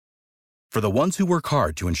For the ones who work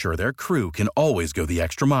hard to ensure their crew can always go the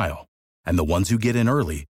extra mile, and the ones who get in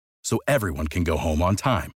early so everyone can go home on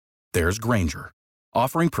time, there's Grainger,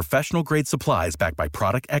 offering professional-grade supplies backed by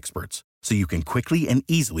product experts so you can quickly and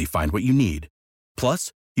easily find what you need.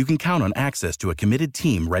 Plus, you can count on access to a committed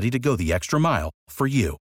team ready to go the extra mile for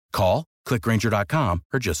you. Call, click Grainger.com,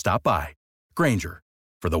 or just stop by. Grainger,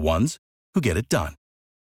 for the ones who get it done.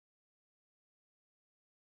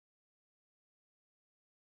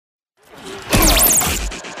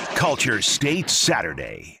 Culture State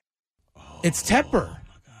Saturday. It's Tepper.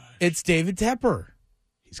 It's David Tepper.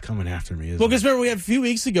 He's coming after me, Well, because remember, a few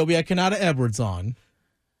weeks ago, we had Kanata Edwards on.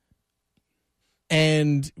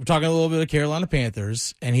 And we're talking a little bit of Carolina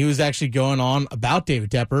Panthers, and he was actually going on about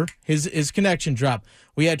David Tepper. His connection dropped.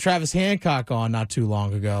 We had Travis Hancock on not too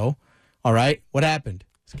long ago. All right, what happened?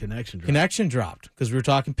 His connection dropped. Connection dropped because we were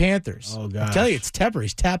talking Panthers. Oh, gosh. I tell you, it's Tepper.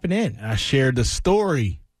 He's tapping in. And I shared the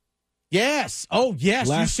story. Yes. Oh, yes.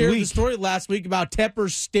 Last you shared week. the story last week about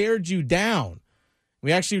Tepper stared you down.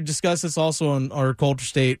 We actually discussed this also on our Culture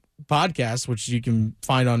State podcast, which you can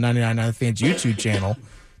find on 99.9 Fans YouTube channel.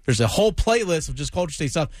 There's a whole playlist of just Culture State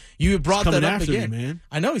stuff. You brought that up again. Me, man.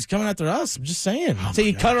 I know he's coming after us. I'm just saying. Oh So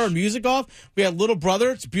you cut our music off. We had Little Brother.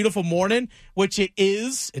 It's a beautiful morning, which it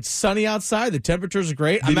is. It's sunny outside. The temperatures are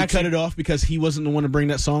great. Did he cut it off because he wasn't the one to bring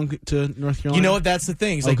that song to North Carolina? You know what? That's the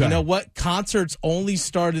thing. He's like, Okay. you know what? Concerts only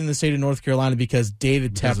started in the state of North Carolina because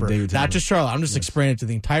David Tepper. Not just Charlotte. I'm just explaining it to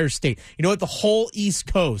the entire state. You know what? The whole East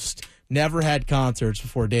Coast never had concerts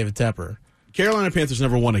before David Tepper. Carolina Panthers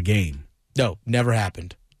never won a game. No, never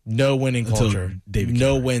happened. No winning Until culture. David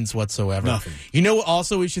no Tepper. wins whatsoever. Nothing. You know what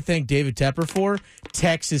also we should thank David Tepper for?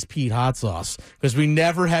 Texas Pete Hot Sauce. Because we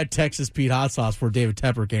never had Texas Pete Hot Sauce before David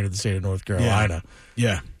Tepper came to the state of North Carolina.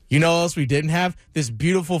 Yeah. You know what else we didn't have? This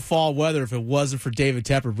beautiful fall weather. If it wasn't for David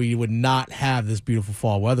Tepper, we would not have this beautiful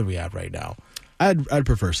fall weather we have right now. I'd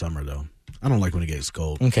prefer summer, though. I don't like when it gets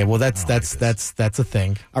cold. Okay, well that's like a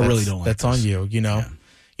thing. I really don't like that's this. on you, you know. Yeah.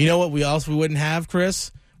 You know what we wouldn't have,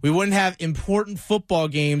 Chris? We wouldn't have important football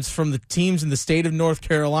games from the teams in the state of North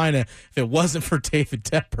Carolina if it wasn't for David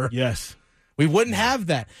Tepper. Yes. We wouldn't have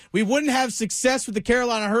that. We wouldn't have success with the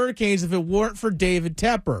Carolina Hurricanes if it weren't for David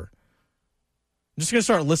Tepper. I'm just going to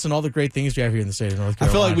start listing all the great things we have here in the state of North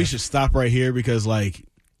Carolina. I feel like we should stop right here because, like,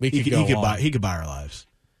 he could buy our lives.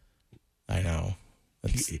 I know.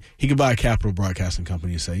 He could buy a Capital Broadcasting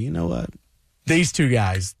Company and say, you know what? These two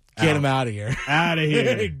guys, get them out of here. Out of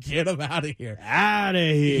here. Get them out of here. Out of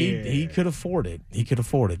here. He could afford it. He could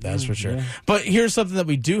afford it, that's for sure. Yeah. But here's something that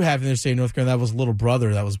we do have in the state of North Carolina. That was Little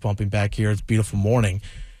Brother that was bumping back here. It's a beautiful morning.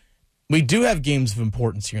 We do have games of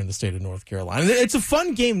importance here in the state of North Carolina. It's a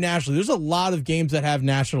fun game nationally. There's a lot of games that have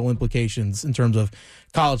national implications in terms of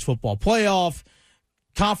college football playoff,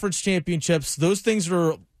 conference championships. A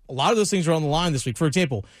lot of those things are on the line this week. For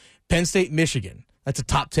example, Penn State, Michigan. That's a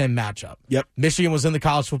top 10 matchup. Yep. Michigan was in the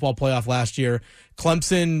college football playoff last year.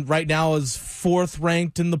 Clemson right now is 4th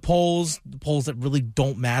ranked in the polls that really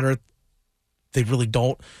don't matter. They really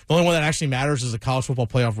don't. The only one that actually matters is the college football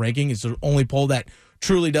playoff ranking. It's the only poll that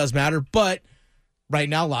truly does matter. But right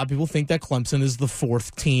now, a lot of people think that Clemson is the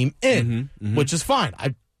 4th team in, which is fine.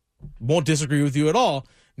 I won't disagree with you at all.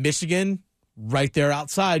 Michigan, right there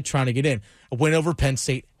outside, trying to get in. A win over Penn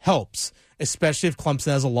State helps, especially if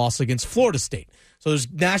Clemson has a loss against Florida State. So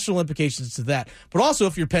there's national implications to that. But also,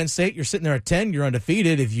 if you're Penn State, you're sitting there at 10, you're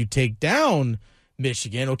undefeated. If you take down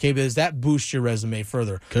Michigan, okay, but does that boost your resume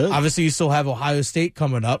further? Could. Obviously, you still have Ohio State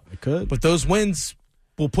coming up. It could. But those wins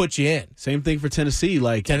will put you in. Same thing for Tennessee.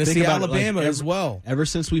 Like Tennessee, think about Alabama it, like, as well. Ever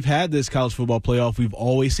since we've had this college football playoff, we've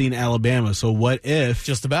always seen Alabama. So what if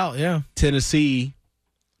Just about, yeah. Tennessee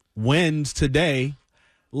wins today,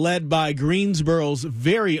 led by Greensboro's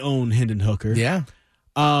very own Hendon Hooker? Yeah.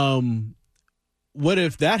 What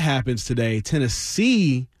if that happens today?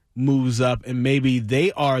 Tennessee moves up, and maybe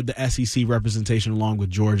they are the SEC representation along with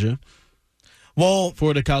Georgia. Well,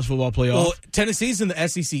 for the college football playoff. Well, Tennessee's in the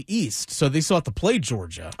SEC East, so they still have to play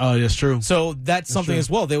Georgia. Oh, that's true. So that's something true. as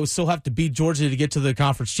well. They would still have to beat Georgia to get to the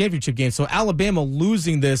conference championship game. So Alabama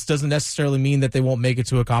losing this doesn't necessarily mean that they won't make it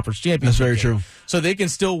to a conference championship That's very game. true. So they can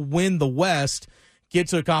still win the West, get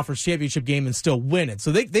to a conference championship game, and still win it.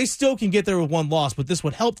 So they still can get there with one loss, but this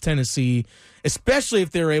would help Tennessee, especially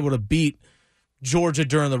if they were able to beat Georgia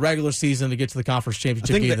during the regular season to get to the conference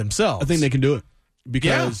championship game themselves. I think they can do it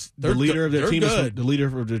because Yeah, the leader of their they're team good. the leader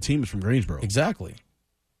of their team is from Greensboro. Exactly.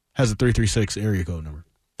 Has a 336 area code number.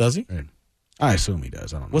 Does he? Right. I assume he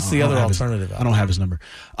does. I don't know. What's I the don't other have his- alternative? I don't have his number.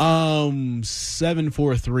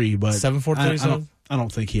 743, but 743, I I don't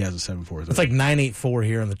think he has a 7.43. It's like 9.84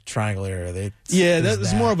 here in the Triangle area.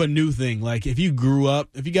 That's more of a new thing. Like if you grew up,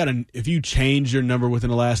 if you changed your number within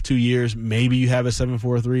the last 2 years, maybe you have a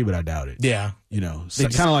 7.43, but I doubt it. Yeah, so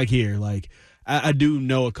kind of like here. Like I do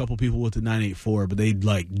know a couple people with the 9.84, but they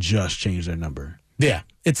like just changed their number. Yeah,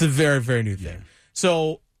 it's a very, very new thing.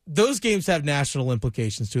 So those games have national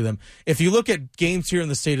implications to them. If you look at games here in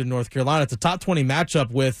the state of North Carolina, it's a top 20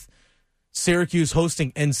 matchup with Syracuse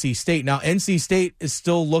hosting NC State. Now, NC State is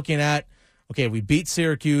still looking at, okay, we beat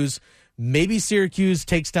Syracuse. Maybe Syracuse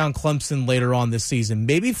takes down Clemson later on this season.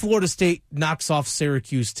 Maybe Florida State knocks off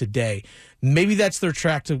Syracuse today. Maybe that's their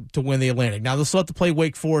track to win the Atlantic. Now, they'll still have to play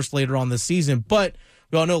Wake Forest later on this season, but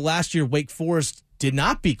we all know last year Wake Forest did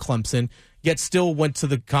not beat Clemson, yet still went to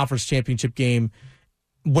the conference championship game,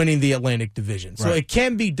 winning the Atlantic Division. So it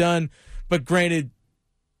can be done, but granted,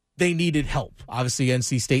 they needed help. Obviously,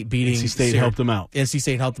 NC State beating NC State helped them out. NC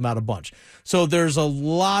State helped them out a bunch. So there's a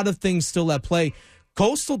lot of things still at play.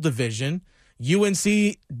 Coastal Division,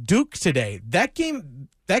 UNC Duke today. That game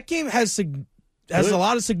has a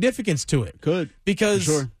lot of significance to it.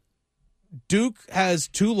 Because Duke has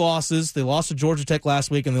 2 losses. They lost to Georgia Tech last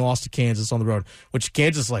week, and they lost to Kansas on the road, which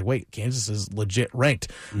Kansas is like, wait, Kansas is legit ranked.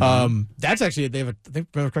 Mm-hmm. That's actually, I think, if I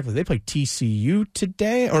remember correctly, they play TCU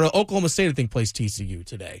today, or Oklahoma State, I think, plays TCU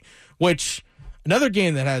today, which another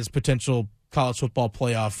game that has potential college football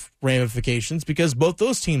playoff ramifications because both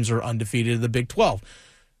those teams are undefeated in the Big 12.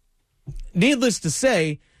 Needless to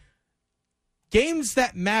say, games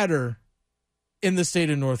that matter in the state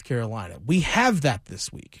of North Carolina. We have that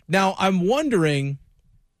this week. Now, I'm wondering,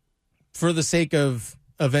 for the sake of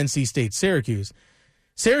NC State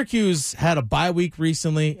Syracuse had a bye week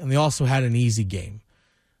recently, and they also had an easy game.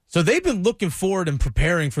 So they've been looking forward and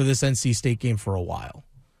preparing for this NC State game for a while.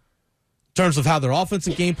 In terms of how their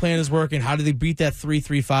offensive game plan is working, how do they beat that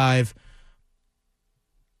 3-3-5?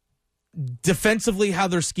 Defensively, how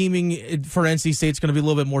they're scheming for NC State's going to be a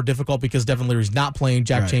little bit more difficult because Devin Leary's not playing.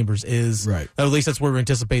 Jack Chambers is. Right. At least that's where we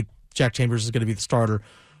anticipate Jack Chambers is going to be the starter.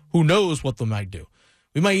 Who knows what they might do?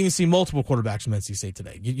 We might even see multiple quarterbacks from NC State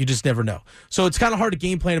today. You just never know. So it's kind of hard to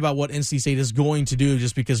game plan about what NC State is going to do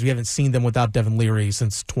just because we haven't seen them without Devin Leary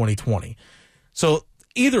since 2020. So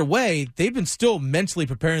either way, they've been still mentally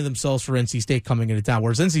preparing themselves for NC State coming into town,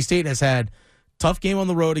 whereas NC State has had tough game on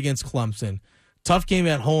the road against Clemson, tough game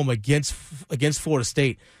at home against Florida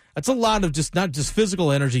State. That's a lot of just not just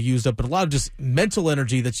physical energy used up, but a lot of just mental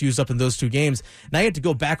energy that's used up in those 2 games. Now you have to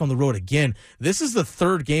go back on the road again. This is the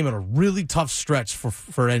 3rd game in a really tough stretch for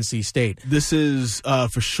NC State. This is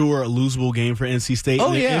for sure a losable game for NC State.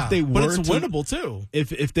 Oh, yeah, if they were but it's winnable too.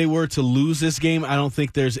 If they were to lose this game, I don't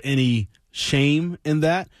think there's any shame in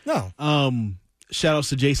that. No. Shout outs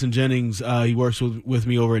to Jason Jennings. He works with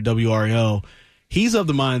me over at WRL. He's of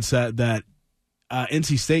the mindset that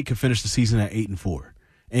NC State could finish the season at 8-4.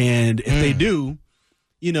 And if they do,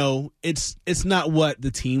 it's not what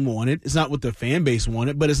the team wanted. It's not what the fan base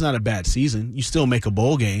wanted, but it's not a bad season. You still make a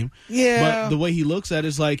bowl game. Yeah. But the way he looks at it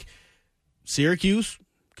is like Syracuse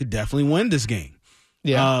could definitely win this game.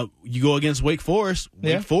 Yeah. You go against Wake Forest.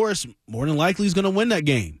 Wake Forest more than likely is going to win that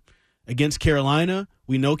game. Against Carolina,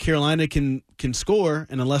 we know Carolina can score,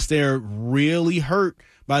 and unless they're really hurt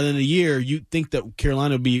by the end of the year, you'd think that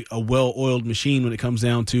Carolina would be a well-oiled machine when it comes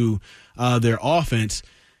down to their offense.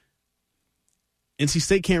 NC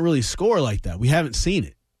State can't really score like that. We haven't seen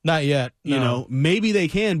it. Not yet. No. Maybe they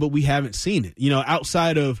can, but we haven't seen it.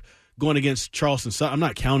 Outside of going against Charleston Southern, I'm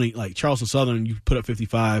not counting, like Charleston Southern, you put up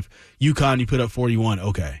 55. UConn, you put up 41.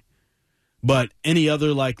 Okay. But any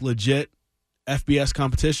other, like, legit FBS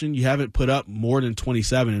competition, you haven't put up more than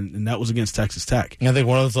 27, and that was against Texas Tech. I think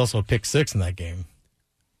one of those also a pick 6 in that game.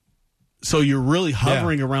 So you're really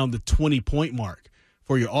hovering around the 20-point mark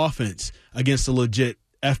for your offense against a legit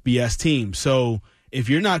FBS team. So if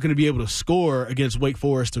you're not going to be able to score against Wake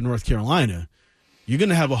Forest or North Carolina, you're going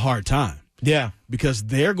to have a hard time. Yeah. Because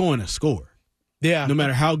they're going to score. Yeah. No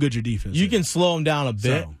matter how good your defense is. You can slow them down a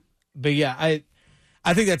bit. So. But, yeah,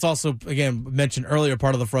 I think that's also, again, mentioned earlier,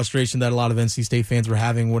 part of the frustration that a lot of NC State fans were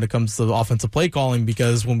having when it comes to the offensive play calling,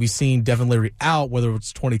 because when we seen Devin Leary out, whether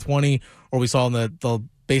it's 2020 or we saw in the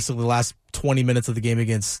basically the last 20 minutes of the game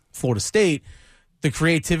against Florida State, the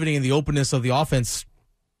creativity and the openness of the offense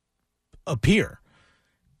appear.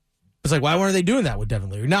 It's like, why weren't they doing that with Devin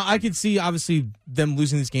Leary? Now, I could see, obviously, them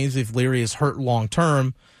losing these games if Leary is hurt long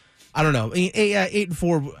term. I don't know.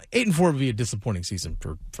 8-4 would be a disappointing season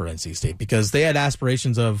for NC State because they had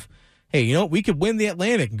aspirations of, hey, we could win the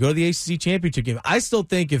Atlantic and go to the ACC championship game. I still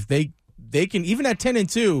think if they can, even at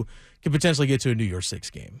 10-2, could potentially get to a New Year's 6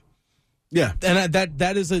 game. Yeah, and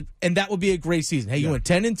that would be a great season. Hey, you went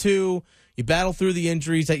 10-2, you battle through the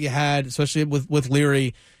injuries that you had, especially with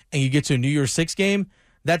Leary, and you get to a New Year's Six game.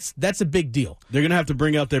 That's a big deal. They're going to have to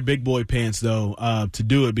bring out their big boy pants, though, to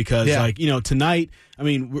do it because, tonight, I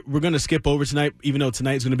mean, we're going to skip over tonight, even though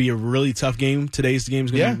tonight's going to be a really tough game. Today's game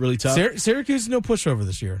is going to be really tough. Syracuse is no pushover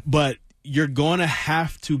this year. But you're going to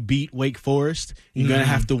have to beat Wake Forest. You're going to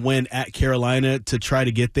have to win at Carolina to try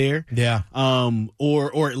to get there. Yeah.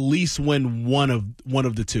 Or at least win one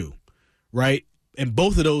of the two, right? And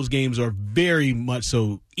both of those games are very much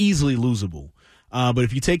so easily losable. But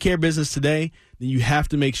if you take care of business today, then you have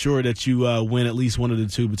to make sure that you win at least one of the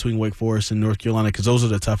two between Wake Forest and North Carolina because those are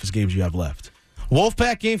the toughest games you have left.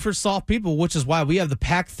 Wolfpack game for soft people, which is why we have the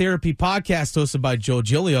Pack Therapy podcast hosted by Joe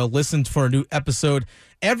Giglio. Listen for a new episode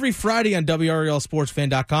every Friday on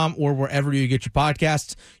WRLSportsFan.com or wherever you get your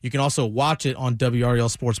podcasts. You can also watch it on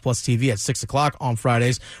WRL Sports Plus TV at 6 o'clock on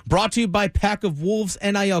Fridays. Brought to you by Pack of Wolves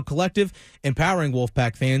NIL Collective, empowering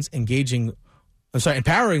Wolfpack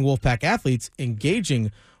athletes,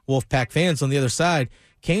 engaging Wolfpack fans. On the other side,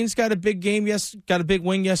 Canes got a big game, got a big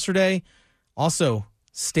win yesterday. Also,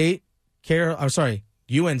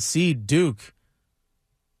 UNC Duke,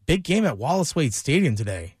 big game at Wallace Wade Stadium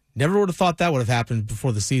today. Never would have thought that would have happened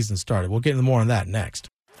before the season started. We'll get into more on that next.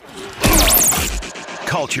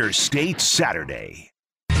 Culture State Saturday.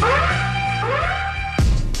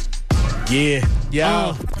 Yeah.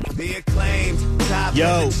 Yo. The acclaimed top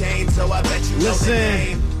Yo. of the chain, so I bet you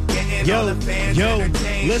Listen.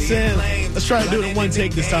 Listen. Let's try to do it in one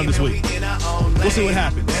take this time this week. We'll see what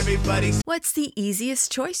happens. What's the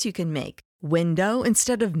easiest choice you can make? Window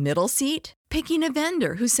instead of middle seat? Picking a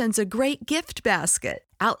vendor who sends a great gift basket?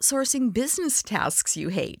 Outsourcing business tasks you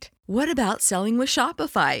hate? What about selling with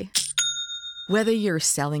Shopify? Whether you're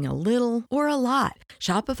selling a little or a lot,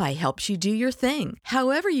 Shopify helps you do your thing,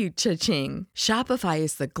 however you cha-ching. Shopify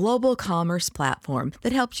is the global commerce platform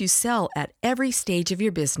that helps you sell at every stage of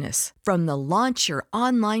your business. From the launch your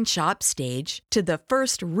online shop stage to the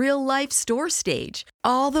first real-life store stage,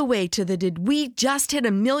 all the way to the did we just hit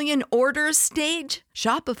 1 million orders stage.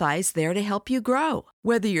 Shopify's there to help you grow.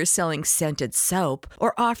 Whether you're selling scented soap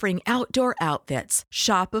or offering outdoor outfits,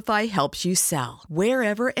 Shopify helps you sell.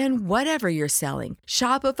 Wherever and whatever you're selling,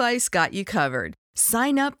 Shopify's got you covered.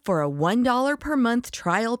 Sign up for a $1 per month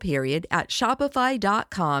trial period at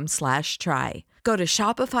shopify.com/try. Go to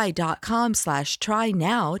shopify.com/try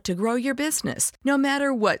now to grow your business, no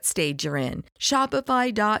matter what stage you're in.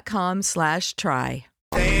 Shopify.com/try.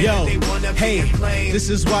 Yo, hey, this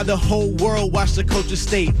is why the whole world watched the Culture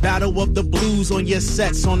State Battle of the Blues on your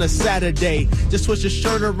sets on a Saturday. Just switch your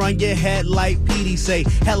shirt around your head like Petey say.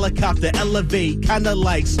 Helicopter, elevate, kinda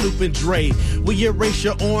like Snoop and Dre. We erase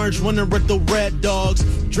your orange, running with the Red Dogs.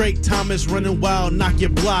 Drake Thomas running wild, knock your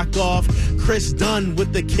block off. Chris Dunn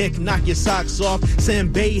with the kick, knock your socks off.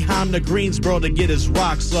 Sam Boeheim to Greensboro to get his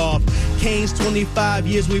rocks off. Canes 25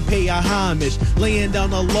 years, we pay our homage. Laying down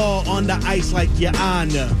the law on the ice like your honor.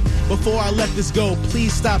 Before I let this go,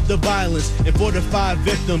 please stop the violence. And for the 5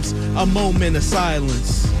 victims, a moment of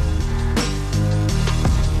silence.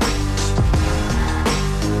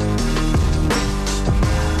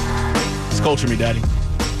 It's culture me, Daddy.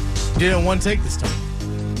 You did one take this time.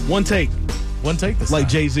 One take. One take this like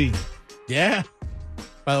time. Jay-Z. Yeah.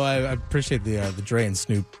 By the way, I appreciate the Dre and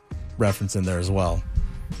Snoop reference in there as well.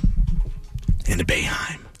 And the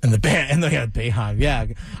Boeheim. And the band, and they got Boeheim. Yeah,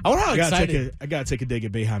 I wonder how excited. I gotta take a dig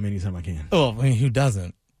at Boeheim anytime I can. Oh, I mean, who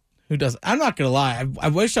doesn't? Who doesn't? I'm not gonna lie. I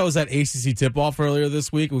wish I was at ACC tip-off earlier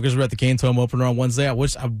this week because we're at the Canes home opener on Wednesday. I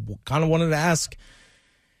kind of wanted to ask,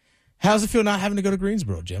 how's it feel not having to go to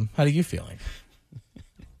Greensboro, Jim? How are you feeling?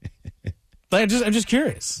 I'm just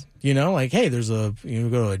curious. You know, like, hey, go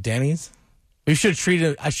to a Denny's. I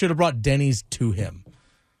should have brought Denny's to him.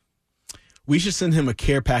 We should send him a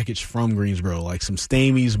care package from Greensboro, like some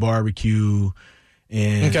Stamey's barbecue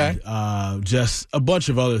and just a bunch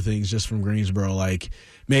of other things just from Greensboro, like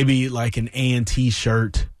maybe like an A&T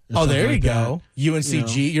shirt. Oh, there you go. That.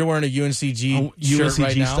 UNCG. You're wearing a UNCG shirt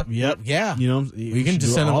right now. Stuff. Yep. Yeah. You know, we can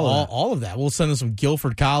just send him all of that. We'll send him some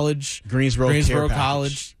Guilford College, Greensboro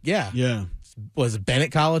College. Yeah. Yeah. Was it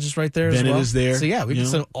Bennett College is right there? Bennett as well? is there. So yeah, we can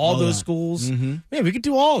send all those schools. Mm-hmm. Man, we could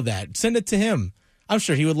do all of that. Send it to him. I'm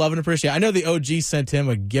sure he would love and appreciate it. I know the OG sent him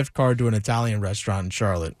a gift card to an Italian restaurant in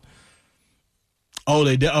Charlotte. Oh,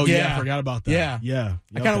 they did? Oh, yeah. I forgot about that. Yeah.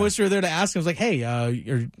 I kind of wish we were there to ask him. I was like, hey, are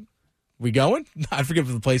we going? I forget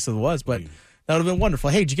what the place it was, but that would have been wonderful.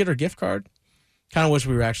 Hey, did you get our gift card? Kind of wish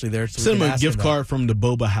we were actually there. So send him a gift card from the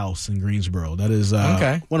Boba House in Greensboro. That is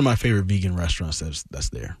one of my favorite vegan restaurants that's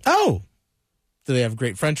there. Oh. Do they have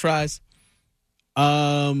great French fries?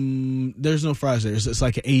 There's no fries there. It's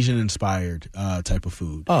like an Asian-inspired type of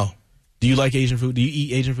food. Oh. Do you like Asian food? Do you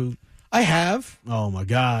eat Asian food? I have. Oh my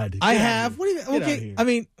God! I have. What do you mean? Get out of Okay. here. I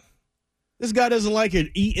mean, This guy doesn't like it.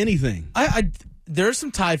 Eat anything. there are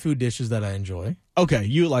some Thai food dishes that I enjoy. Okay,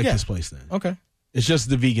 you like Yeah. this place then? Okay. It's just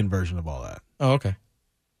the vegan version of all that. Oh, okay.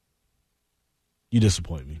 You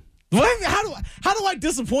disappoint me. What? How do I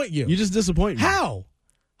disappoint you? You just disappoint me. How?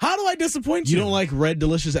 How do I disappoint you? You don't like Red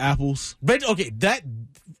Delicious apples?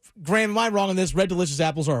 Graham, am I wrong on this? Red Delicious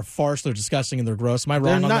apples are a farce. They're disgusting and they're gross. Am I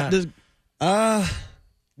wrong They're on not. that?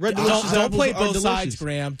 Red Delicious Don't apples play are both delicious. sides,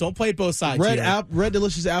 Graham. Don't play both sides here. Red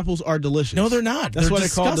Delicious apples are delicious. No, they're not. That's They're why they're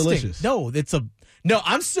called disgusting. delicious. No.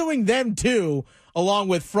 I'm suing them too, along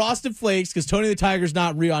with Frosted Flakes, because Tony the Tiger's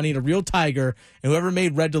not real. I need a real tiger, and whoever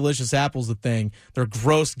made Red Delicious apples the thing, they're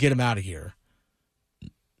gross. Get them out of here.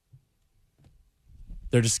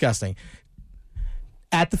 They're disgusting.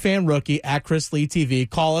 At the Fan Rookie, at Chris Lee TV,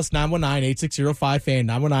 call us 919-860-5FAN,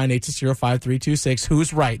 919-860-5326.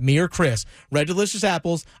 Who's right, me or Chris? Red Delicious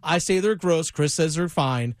apples. I say they're gross. Chris says they're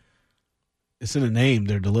fine. It's in the name.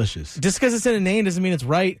 They're delicious. Just because it's in a name doesn't mean it's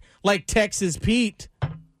right. Like Texas Pete.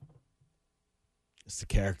 It's the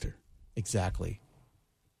character. Exactly.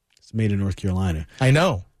 It's made in North Carolina. I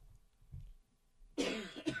know.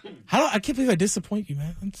 I can't believe I disappoint you,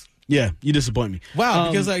 man. Yeah, you disappoint me.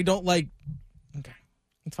 Wow, because I don't like. Okay,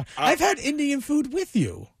 it's fine. I've had Indian food with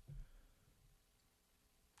you.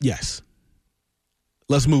 Yes.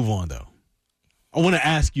 Let's move on, though. I want to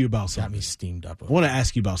ask you about Got something. me steamed up. I want to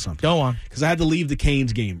ask you about something. Go on. Because I had to leave the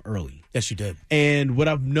Canes game early. Yes, you did. And what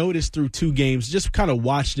I've noticed through two games, just kind of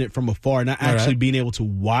watching it from afar, not All actually right. being able to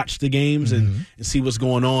watch the games and see what's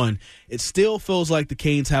going on, it still feels like the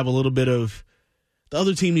Canes have a little bit of the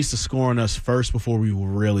other team needs to score on us first before we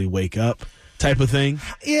really wake up type of thing.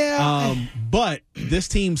 Yeah. But this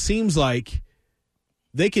team seems like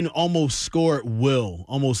they can almost score at will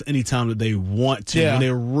almost any time that they want to Yeah.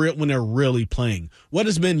 when they're really playing. What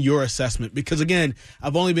has been your assessment? Because, again,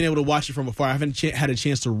 I've only been able to watch it from afar. I haven't had a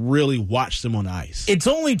chance to really watch them on ice. It's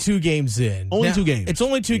only 2 games in. Only 2 games. It's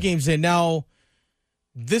only 2 games in. Now,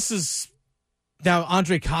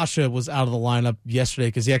 Andre Kasha was out of the lineup yesterday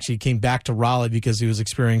because he actually came back to Raleigh because he was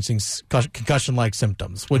experiencing concussion-like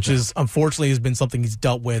symptoms, which is unfortunately has been something he's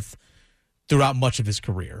dealt with throughout much of his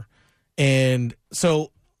career. And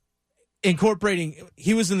so he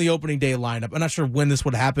was in the opening day lineup. I'm not sure when this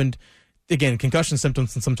would have happened. Again, concussion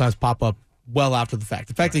symptoms can sometimes pop up well after the fact.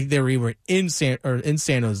 The fact that they were in San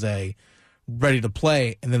Jose ready to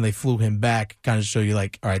play, and then they flew him back, kind of show you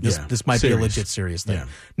like, all right, this might be a legit serious thing. Yeah.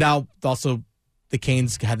 Now, also, the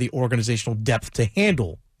Canes had the organizational depth to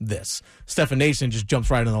handle this. Stephen Nason just jumps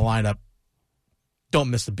right in the lineup.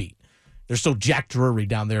 Don't miss a beat. There's still Jack Drury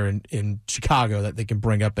down there in Chicago that they can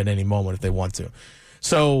bring up at any moment if they want to.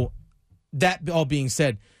 So that all being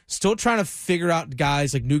said, still trying to figure out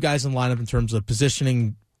guys, like new guys in lineup in terms of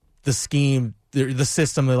positioning, the scheme, the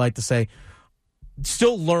system, they like to say.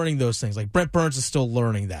 Still learning those things. Like Brent Burns is still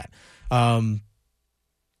learning that.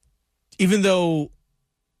 Even though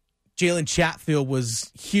Jalen Chatfield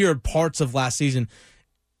was here parts of last season,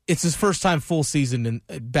 it's his first time full season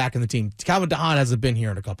back in the team. Calvin DeHaan hasn't been here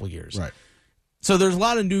in a couple of years. Right. So there's a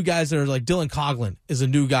lot of new guys that are like Dylan Coughlin is a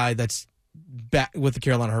new guy that's back with the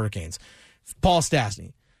Carolina Hurricanes. Paul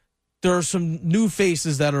Stastny. There are some new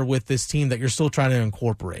faces that are with this team that you're still trying to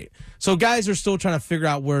incorporate. So guys are still trying to figure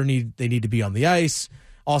out where they need to be on the ice.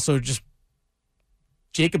 Also, just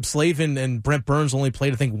Jacob Slavin and Brent Burns only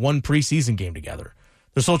played, I think, 1 preseason game together.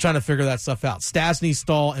 They're still trying to figure that stuff out. Stastny,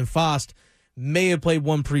 Stahl, and Fost may have played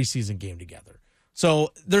 1 preseason game together.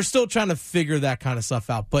 So they're still trying to figure that kind of stuff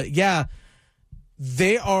out. But, yeah,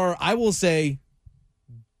 they are, I will say,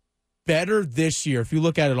 better this year. If you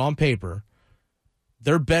look at it on paper,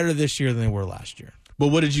 they're better this year than they were last year. But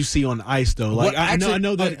what did you see on ice, though? Like, I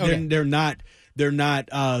know that okay. they're not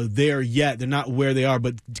there yet. They're not where they are.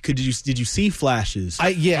 But did you see flashes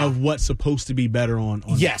of what's supposed to be better on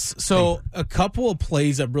yes. So paper? A couple of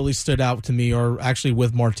plays that really stood out to me are actually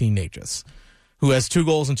with Martin Necas, who has 2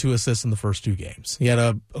 goals and 2 assists in the first 2 games. He had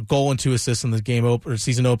a goal and 2 assists in the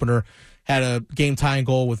season opener. Had a game-tying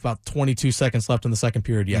goal with about 22 seconds left in the second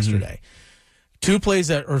period yesterday. 3 plays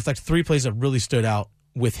that really stood out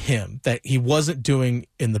with him that he wasn't doing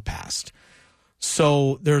in the past.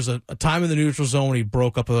 So there's a time in the neutral zone when he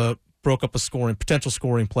broke up a potential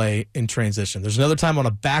scoring play in transition. There's another time on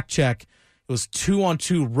a back check. It was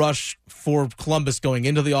 2-on-2 rush for Columbus going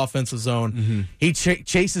into the offensive zone. He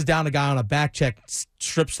chases down a guy on a back check,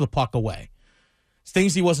 strips the puck away.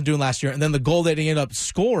 Things he wasn't doing last year. And then the goal that he ended up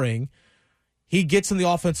scoring, he gets in the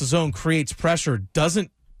offensive zone, creates pressure,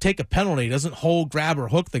 doesn't take a penalty, doesn't hold, grab, or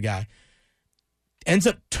hook the guy, ends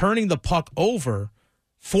up turning the puck over,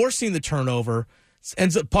 forcing the turnover.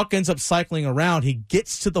 Puck ends up cycling around. He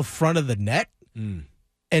gets to the front of the net and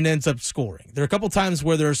ends up scoring. There are a couple times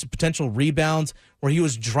where there's potential rebounds where he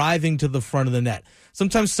was driving to the front of the net.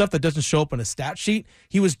 Sometimes stuff that doesn't show up on a stat sheet.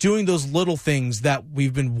 He was doing those little things that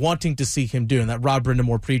we've been wanting to see him do and that Rod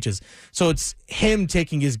Brindamore preaches. So it's him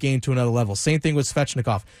taking his game to another level. Same thing with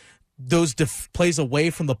Svechnikov. Those plays away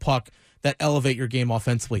from the puck that elevate your game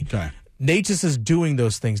offensively. Okay. Natchez is doing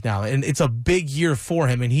those things now, and it's a big year for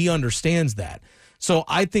him, and he understands that. So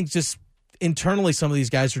I think just internally some of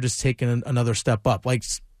these guys are just taking another step up. Like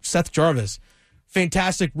Seth Jarvis,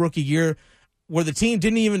 fantastic rookie year where the team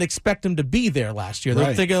didn't even expect him to be there last year.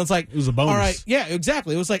 They're thinking it was a bonus. All right, yeah,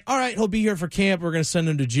 exactly. It was like, all right, he'll be here for camp. We're going to send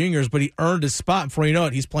him to juniors, but he earned his spot. Before you know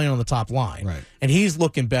it, he's playing on the top line. Right. And he's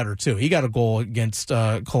looking better, too. He got a goal against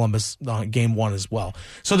Columbus game 1 as well.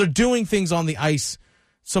 So they're doing things on the ice,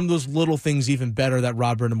 some of those little things even better that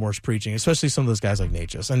Rod Brindamore is preaching, especially some of those guys like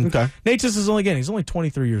Natchez. And Natchez is he's only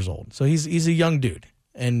 23 years old. So he's a young dude.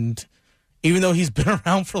 And even though he's been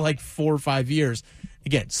around for like 4 or 5 years,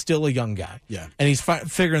 again, still a young guy. Yeah. And he's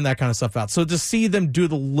figuring that kind of stuff out. So to see them do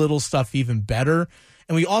the little stuff even better.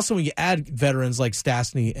 And when you add veterans like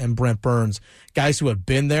Stastny and Brent Burns, guys who have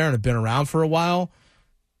been there and have been around for a while,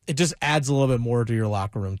 it just adds a little bit more to your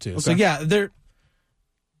locker room too. So yeah, they're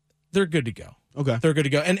good to go. Okay. They're good to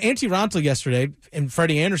go. And Antti Raanta yesterday and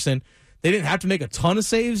Freddie Anderson, they didn't have to make a ton of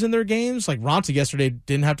saves in their games. Like Raanta yesterday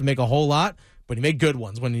didn't have to make a whole lot, but he made good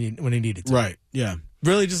ones when he needed to. Right. Yeah.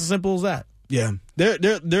 Really just as simple as that. Yeah.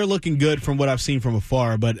 They're looking good from what I've seen from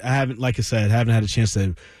afar, but I haven't had a chance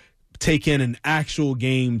to take in an actual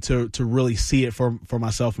game to really see it for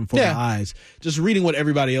myself and for my eyes. Just reading what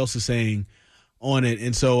everybody else is saying on it.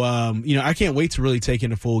 And so I can't wait to really take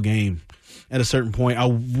in a full game. At a certain point, I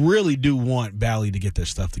really do want Bally to get their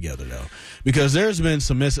stuff together, though, because there's been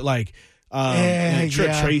some Tracy's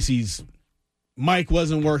mic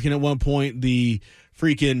wasn't working at one point. The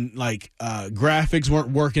freaking graphics weren't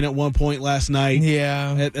working at one point last night.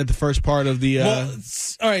 Yeah, at the first part of the.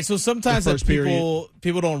 All right, so sometimes that people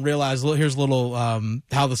don't realize. Here's a little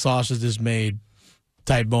how the sausage is made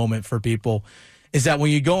type moment for people. Is that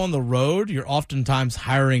when you go on the road, you're oftentimes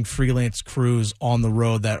hiring freelance crews on the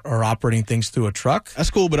road that are operating things through a truck. That's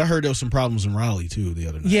cool, but I heard there was some problems in Raleigh, too, the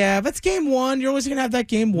other night. Yeah, that's game 1. You're always going to have that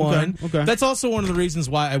game 1. Okay. That's also one of the reasons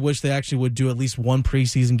why I wish they actually would do at least one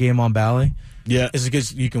preseason game on Bally. Yeah. Is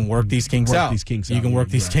because you can work these kinks out. You can work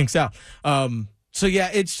these kinks out. So, yeah,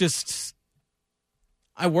 it's just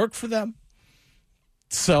I work for them.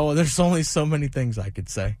 So there's only so many things I could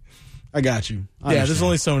say. I got you. There's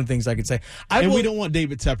only so many things I could say. We don't want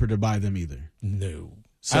David Tepper to buy them either. No.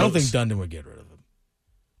 So I don't think Dundon would get rid of them.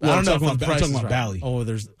 Well, I don't know if the price is right. Bally. Oh,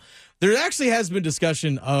 there actually has been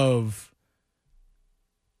discussion of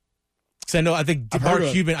because I think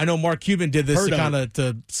Mark Cuban did this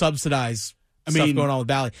to subsidize stuff going on with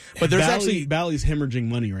Bally. But there's Bally's hemorrhaging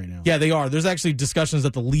money right now. Yeah, they are. There's actually discussions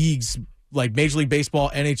that the leagues like Major League Baseball,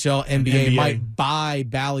 NHL, NBA might buy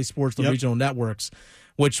Bally Sports, the regional networks.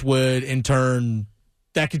 Which would, in turn,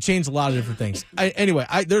 that could change a lot of different things.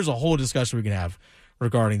 There's a whole discussion we can have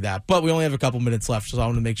regarding that. But we only have a couple minutes left, so I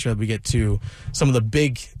want to make sure that we get to some of the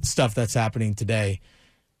big stuff that's happening today.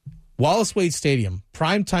 Wallace Wade Stadium,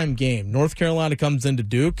 primetime game. North Carolina comes into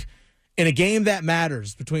Duke in a game that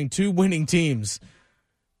matters between two winning teams.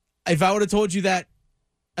 If I would have told you that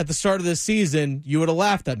at the start of this season, you would have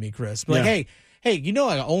laughed at me, Chris. Hey,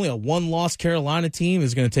 only a 1-loss Carolina team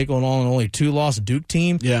is going to take on an only 2-loss Duke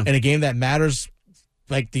team in a game that matters,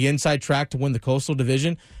 like the inside track to win the Coastal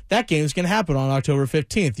Division. That game is going to happen on October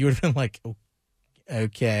 15th. You would have been like,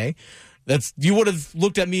 okay. You would have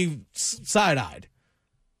looked at me side-eyed.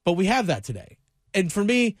 But we have that today. And for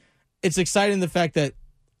me, it's exciting the fact that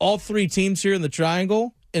all 3 teams here in the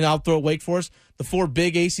Triangle, and I'll throw Wake Forest, the 4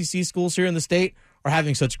 big ACC schools here in the state, are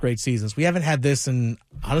having such great seasons. We haven't had this in,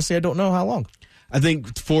 honestly, I don't know how long. I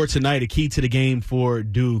think for tonight, a key to the game for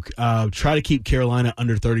Duke, try to keep Carolina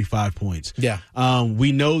under 35 points. Yeah.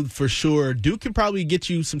 We know for sure Duke can probably get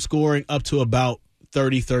you some scoring up to about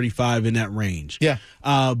 30, 35 in that range. Yeah.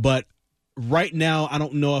 But right now, I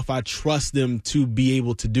don't know if I trust them to be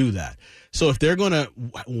able to do that. So if they're going to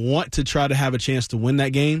want to try to have a chance to win that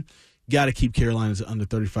game, got to keep Carolina under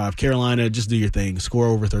 35. Carolina, just do your thing. Score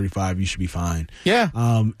over 35. You should be fine. Yeah.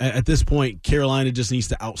 At this point, Carolina just needs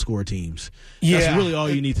to outscore teams. Yeah. That's really all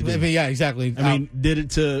you need to do. Yeah, exactly. I mean, did it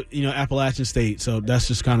to Appalachian State, so that's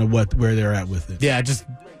just kind of where they're at with it. Yeah, just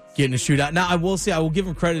getting a shootout. Now, I will give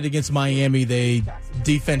them credit against Miami.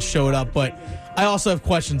 Defense showed up, but I also have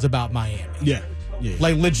questions about Miami. Yeah. Yeah.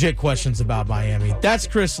 Like legit questions about Miami. That's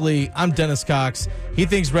Chris Lee. I'm Dennis Cox. He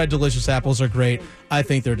thinks Red Delicious apples are great. I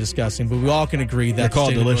think they're disgusting, but we all can agree that They're called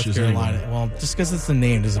the state of delicious North Carolina. anyway. Well, just because it's the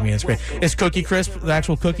name doesn't mean it's great. Is Cookie Crisp the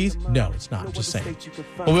actual cookies? No, it's not. I'm just saying.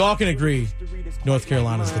 But we all can agree North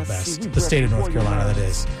Carolina's the best. The state of North Carolina, that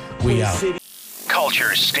is. We out.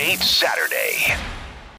 Culture State Saturday.